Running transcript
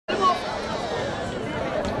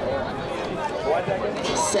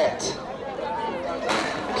set.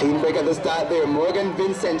 Clean break at the start there. Morgan,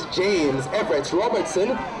 Vincent, James, Everett,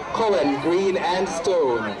 Robertson, Cohen, Green, and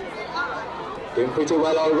Stone. Doing pretty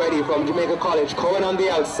well already from Jamaica College. Cohen on the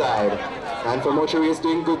outside. And from Mochari is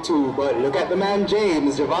doing good too. But look at the man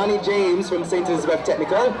James. Jauavney James from St. Elizabeth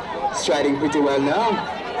Technical. Striding pretty well now.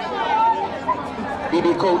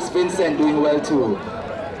 BB Coates Vincent doing well too.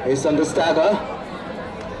 Here's on the stagger.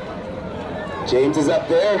 James is up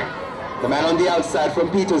there. The man on the outside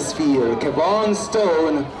from Petersfield. Kevon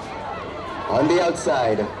Stone on the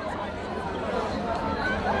outside.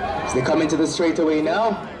 As they come into the straightaway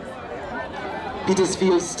now.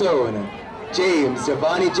 Petersfield Stone. James,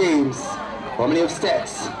 Jauavney James. Formerly of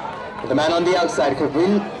Stets. The man on the outside,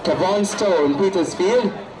 Kevon Stone,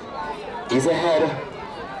 Petersfield. He's ahead.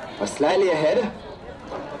 Or slightly ahead.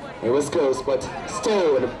 It was close, but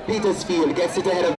Stone, Petersfield gets it ahead of